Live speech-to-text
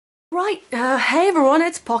Right, hey everyone,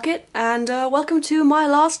 it's Pocket, and welcome to my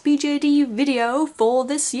last BJD video for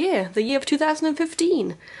this year, the year of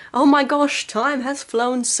 2015. Oh my gosh, time has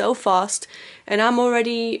flown so fast, and I'm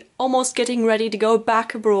already almost getting ready to go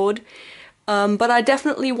back abroad. But I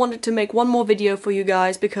definitely wanted to make one more video for you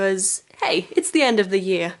guys because, hey, it's the end of the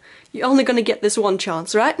year. You're only gonna get this one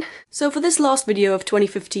chance, right? So for this last video of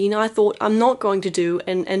 2015, I thought I'm not going to do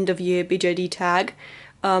an end-of-year BJD tag.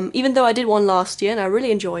 Even though I did one last year and I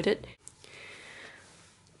really enjoyed it.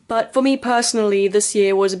 But for me personally, this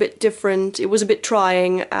year was a bit different, it was a bit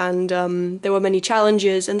trying, and there were many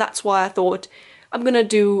challenges, and that's why I thought I'm gonna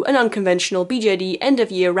do an unconventional BJD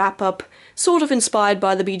end-of-year wrap-up, sort of inspired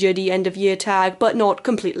by the BJD end-of-year tag, but not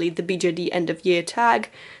completely the BJD end-of-year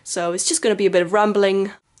tag. So it's just gonna be a bit of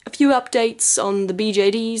rambling, a few updates on the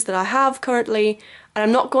BJDs that I have currently, and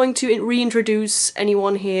I'm not going to reintroduce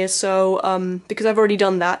anyone here, so because I've already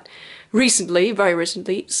done that recently, very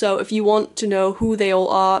recently, so if you want to know who they all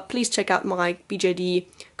are, please check out my BJD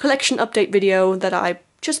collection update video that I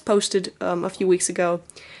just posted a few weeks ago,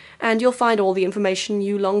 and you'll find all the information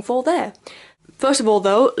you long for there. First of all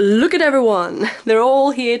though, look at everyone! They're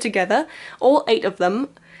all here together, all 8 of them,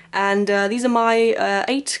 and these are my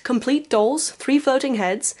 8 complete dolls, 3 floating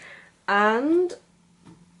heads, and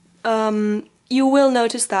you will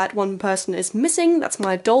notice that one person is missing. That's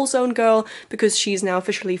my DollZone girl, because she's now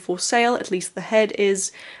officially for sale, at least the head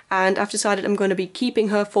is, and I've decided I'm going to be keeping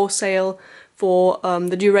her for sale for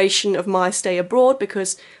the duration of my stay abroad,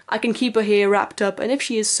 because I can keep her here wrapped up, and if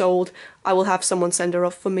she is sold, I will have someone send her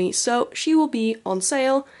off for me. So she will be on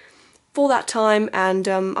sale for that time, and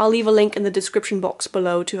I'll leave a link in the description box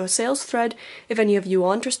below to her sales thread. If any of you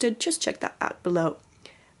are interested, just check that out below.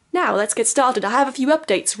 Now, let's get started. I have a few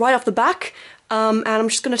updates right off the back, and I'm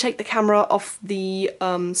just going to take the camera off the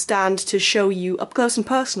stand to show you up close and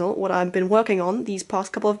personal what I've been working on these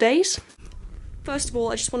past couple of days. First of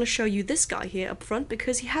all, I just want to show you this guy here up front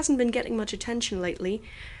because he hasn't been getting much attention lately,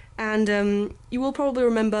 and you will probably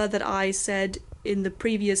remember that I said in the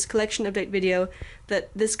previous collection update video that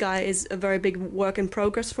this guy is a very big work in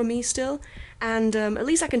progress for me still, and at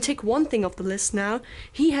least I can tick one thing off the list now.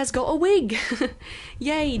 He has got a wig!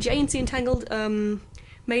 Yay! JNC Entangled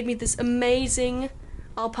made me this amazing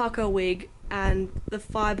alpaca wig, and the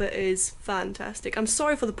fibre is fantastic. I'm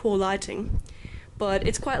sorry for the poor lighting, but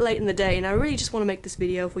it's quite late in the day and I really just want to make this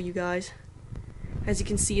video for you guys. As you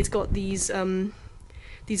can see, it's got these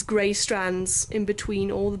grey strands in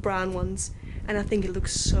between all the brown ones, and I think it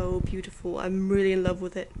looks so beautiful. I'm really in love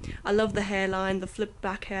with it. I love the hairline, the flipped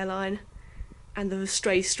back hairline, and the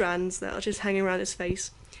stray strands that are just hanging around his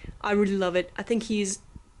face. I really love it. I think he's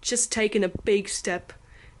just taken a big step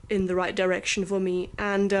in the right direction for me,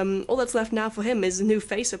 and all that's left now for him is a new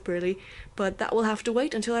face-up really, but that will have to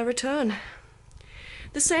wait until I return.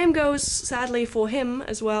 The same goes, sadly, for him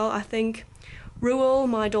as well, I think. Ruel,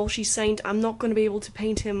 my Dolce Saint, I'm not going to be able to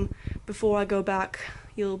paint him before I go back.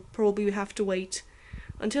 He'll probably have to wait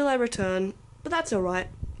until I return, but that's alright.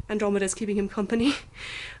 Andromeda's keeping him company.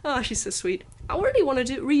 Oh, she's so sweet. I really want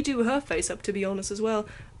to redo her face-up, to be honest, as well.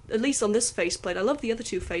 At least on this faceplate. I love the other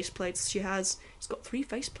 2 faceplates she has. She's got 3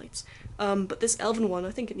 faceplates. But this elven one,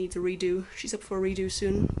 I think it needs a redo. She's up for a redo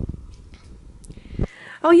soon.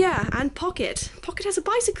 Oh yeah, and Pocket. Pocket has a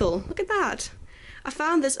bicycle. Look at that. I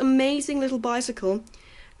found this amazing little bicycle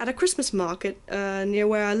at a Christmas market near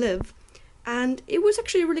where I live, and it was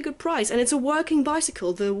actually a really good price, and it's a working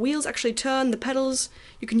bicycle. The wheels actually turn, the pedals,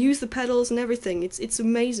 you can use the pedals and everything. It's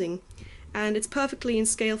amazing, and it's perfectly in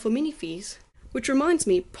scale for minifees. Which reminds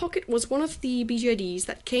me, Pocket was one of the BJDs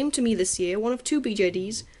that came to me this year, one of 2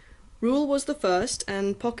 BJDs. Rule was the first,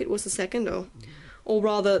 and Pocket was the second, or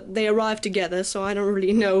rather, they arrived together, so I don't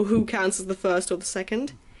really know who counts as the first or the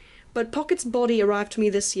second. But Pocket's body arrived to me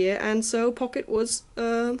this year, and so Pocket was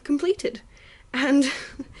completed. And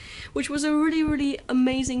which was a really, really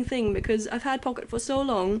amazing thing, because I've had Pocket for so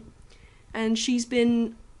long, and she's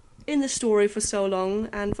been in the story for so long,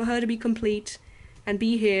 and for her to be complete and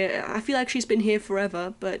be here, I feel like she's been here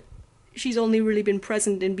forever, but she's only really been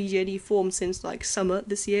present in BJD form since like summer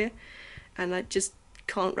this year, and I just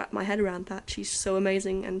can't wrap my head around that. She's so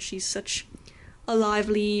amazing, and she's such a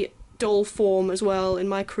lively doll form as well in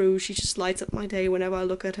my crew. She just lights up my day whenever I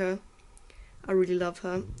look at her. I really love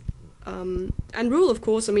her. And Rule, of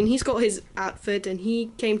course, I mean, he's got his outfit and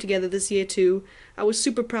he came together this year too. I was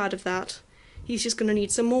super proud of that. He's just gonna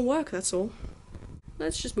need some more work, that's all.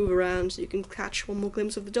 Let's just move around so you can catch one more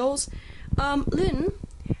glimpse of the dolls. Lynn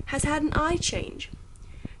has had an eye change.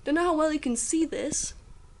 Don't know how well you can see this.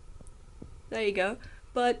 There you go.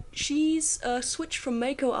 But she's switched from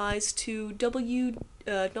Mako eyes to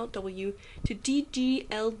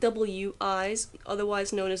DGLW eyes,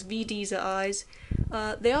 otherwise known as VDza eyes.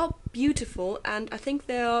 They are beautiful, and I think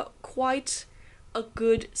they are quite a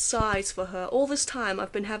good size for her. All this time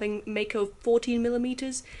I've been having Mako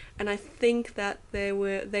 14mm, and I think that they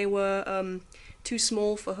were too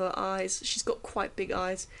small for her eyes. She's got quite big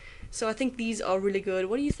eyes, so I think these are really good.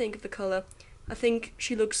 What do you think of the colour? I think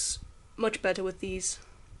she looks much better with these.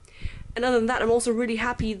 And other than that, I'm also really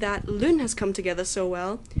happy that Lynn has come together so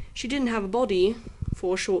well. She didn't have a body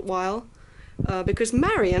for a short while, because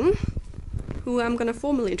Marion, who I'm gonna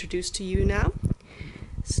formally introduce to you now,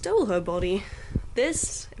 stole her body.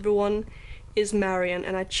 This, everyone, is Marion,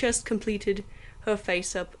 and I just completed her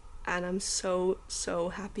face up, and I'm so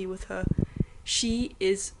happy with her. She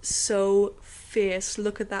is so fierce.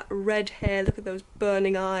 Look at that red hair, look at those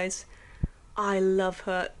burning eyes. I love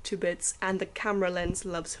her to bits, and the camera lens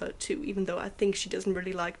loves her too, even though I think she doesn't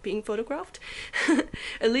really like being photographed.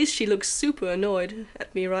 At least she looks super annoyed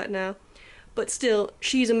at me right now. But still,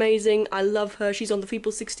 she's amazing. I love her. She's on the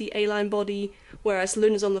Feeple 60 A-line body, whereas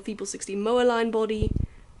Lynn is on the Feeple 60 Moa line body,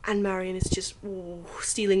 and Marion is just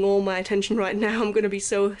stealing all my attention right now. I'm gonna be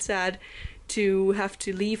so sad to have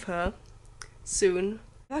to leave her soon.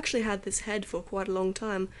 I've actually had this head for quite a long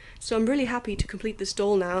time, so I'm really happy to complete this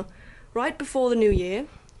doll now. Right before the new year.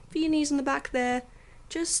 Viennese in the back there,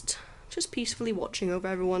 just peacefully watching over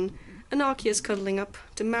everyone. Anarchia's cuddling up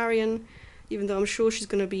to Marion, even though I'm sure she's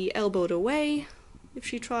going to be elbowed away if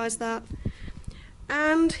she tries that.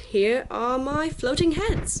 And here are my floating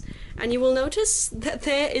heads. And you will notice that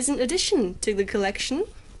there is an addition to the collection.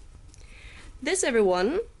 This,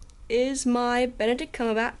 everyone, is my Benedict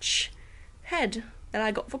Cumberbatch head that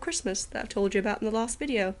I got for Christmas that I've told you about in the last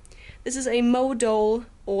video. This is a Mo doll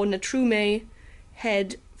or Natrume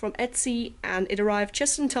head from Etsy, and it arrived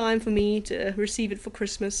just in time for me to receive it for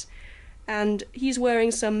Christmas. And he's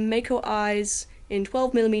wearing some Mako eyes in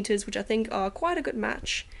 12mm, which I think are quite a good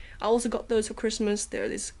match. I also got those for Christmas. They're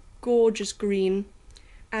this gorgeous green,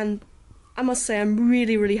 and I must say I'm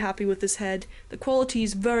really happy with this head. The quality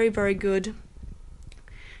is very good,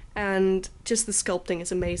 and just the sculpting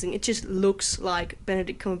is amazing. It just looks like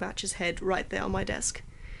Benedict Cumberbatch's head right there on my desk.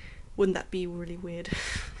 Wouldn't that be really weird?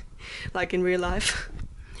 Like in real life.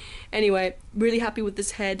 Anyway, really happy with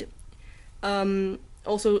this head.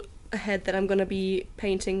 Also a head that I'm gonna be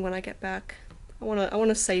painting when I get back. I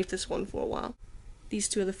wanna save this one for a while. These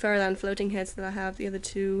two are the Fairyland floating heads that I have. The other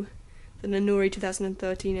two, the Nanuri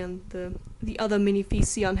 2013 and the other mini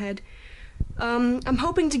Sion head. I'm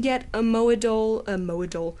hoping to get a Moa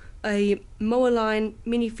line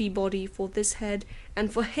mini Fee body for this head,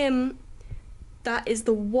 and for him, that is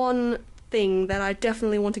the one thing that I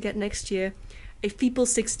definitely want to get next year, a Feeple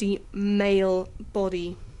 60 male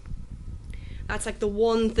body. That's like the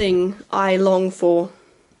one thing I long for.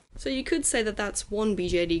 So you could say that that's one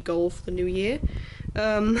BJD goal for the new year,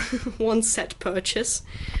 one set purchase.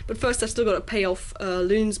 But first I've still got to pay off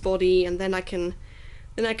Loon's body, and then I can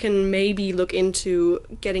maybe look into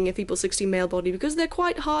getting a Feeple 60 male body, because they're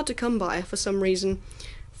quite hard to come by for some reason.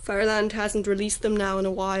 Fairyland hasn't released them now in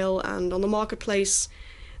a while, and on the marketplace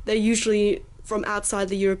they're usually from outside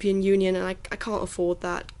the European Union, and I can't afford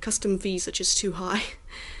that. Custom fees are just too high.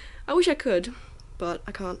 I wish I could, but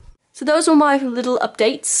I can't. So those were my little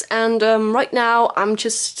updates, and right now I'm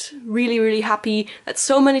just really happy that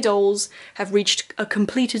so many dolls have reached a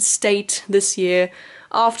completed state this year.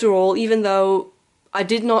 After all, even though I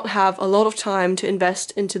did not have a lot of time to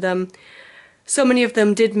invest into them, so many of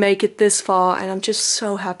them did make it this far, and I'm just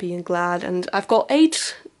so happy and glad. And I've got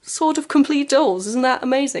 8 sort of complete dolls. Isn't that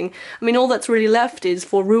amazing? I mean, all that's really left is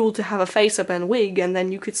for Rule to have a face-up and wig, and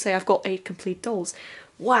then you could say I've got 8 complete dolls.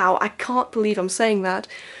 Wow, I can't believe I'm saying that.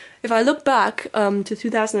 If I look back to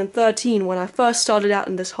 2013, when I first started out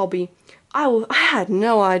in this hobby, I had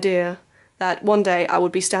no idea that one day I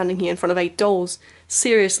would be standing here in front of 8 dolls.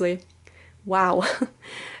 Seriously. Wow.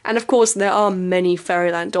 And of course there are many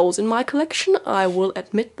Fairyland dolls in my collection, I will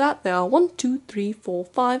admit that. There are 1, 2, 3, 4,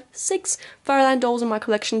 5, 6 Fairyland dolls in my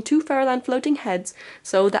collection, 2 Fairyland floating heads,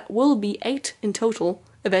 so that will be 8 in total,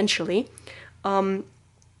 eventually.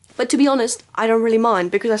 But to be honest, I don't really mind,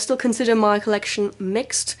 because I still consider my collection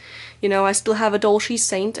mixed. You know, I still have a doll She's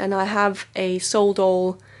Saint, and I have a soul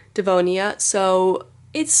doll Devonia, so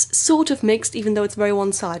it's sort of mixed, even though it's very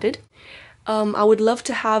one-sided. I would love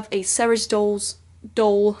to have a Ceres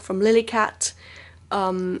doll from Lilycat.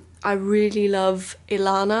 I really love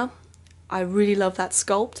Ilana. I really love that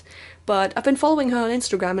sculpt. But I've been following her on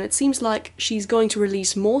Instagram, and it seems like she's going to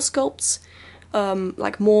release more sculpts,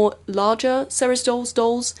 like more larger Ceres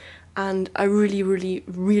dolls, and I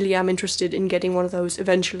really am interested in getting one of those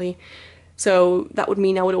eventually. So that would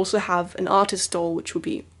mean I would also have an artist doll, which would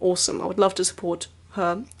be awesome. I would love to support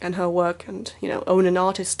her and her work and, you know, own an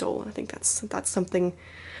artist doll. I think that's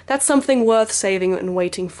something worth saving and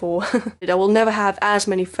waiting for. I will never have as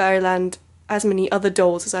many other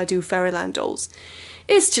dolls as I do Fairyland dolls.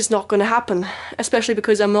 It's just not gonna happen, especially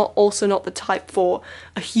because I'm also not the type for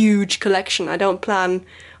a huge collection. I don't plan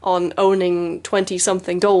on owning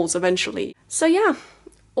 20-something dolls eventually. So yeah,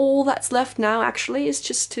 all that's left now actually is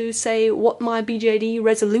just to say what my BJD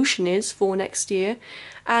resolution is for next year.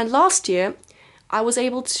 And last year I was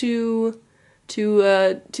able to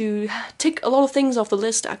tick a lot of things off the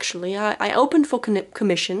list actually. I opened for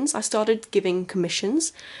commissions. I started giving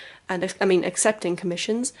commissions, and I mean accepting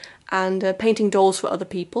commissions, and painting dolls for other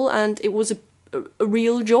people, and it was a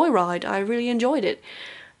real joyride. I really enjoyed it,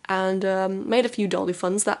 and made a few dolly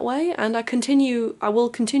funds that way, and I will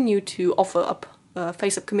continue to offer up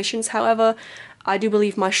face-up commissions. However, I do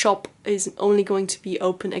believe my shop is only going to be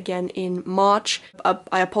open again in March.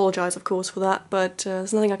 I apologise, of course, for that, but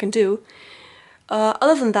there's nothing I can do.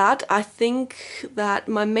 Other than that, I think that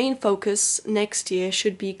my main focus next year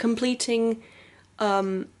should be completing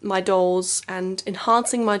my dolls and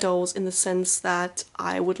enhancing my dolls in the sense that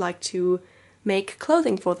I would like to make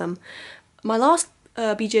clothing for them. My last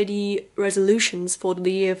BJD resolutions for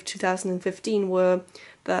the year of 2015 were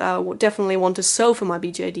that I would definitely want to sew for my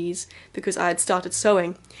BJDs because I had started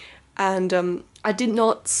sewing, and I did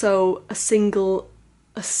not sew a single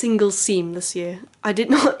seam this year. I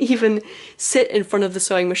did not even sit in front of the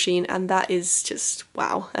sewing machine, and that is just,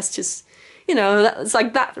 wow, that's just, you know, that's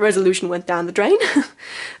like that resolution went down the drain.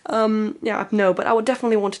 Yeah, no, but I would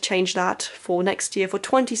definitely want to change that for next year. For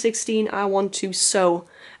 2016, I want to sew,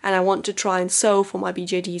 and I want to try and sew for my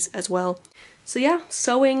BJDs as well. So yeah,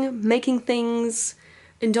 sewing, making things,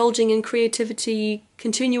 indulging in creativity,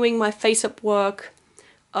 continuing my face-up work.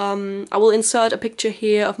 I will insert a picture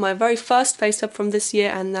here of my very first face-up from this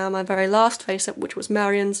year and now my very last face-up, which was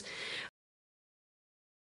Marion's.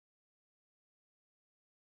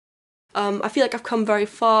 I feel like I've come very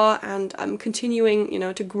far, and I'm continuing, you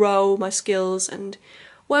know, to grow my skills and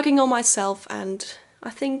working on myself, and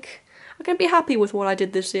I think I can be happy with what I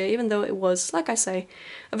did this year, even though it was, like I say,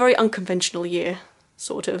 a very unconventional year.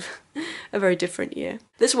 Sort of a very different year.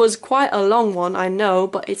 This was quite a long one, I know,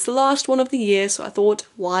 but it's the last one of the year, so I thought,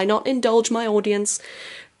 why not indulge my audience?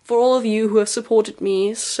 For all of you who have supported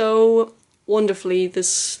me so wonderfully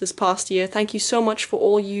this past year, thank you so much for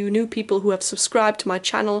all you new people who have subscribed to my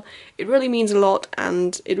channel. It really means a lot,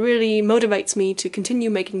 and it really motivates me to continue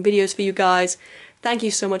making videos for you guys. Thank you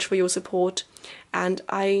so much for your support. And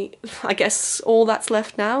I guess all that's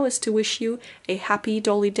left now is to wish you a happy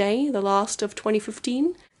Dolly Day, the last of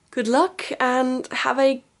 2015. Good luck and have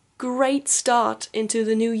a great start into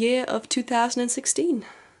the new year of 2016.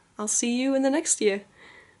 I'll see you in the next year.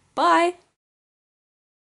 Bye!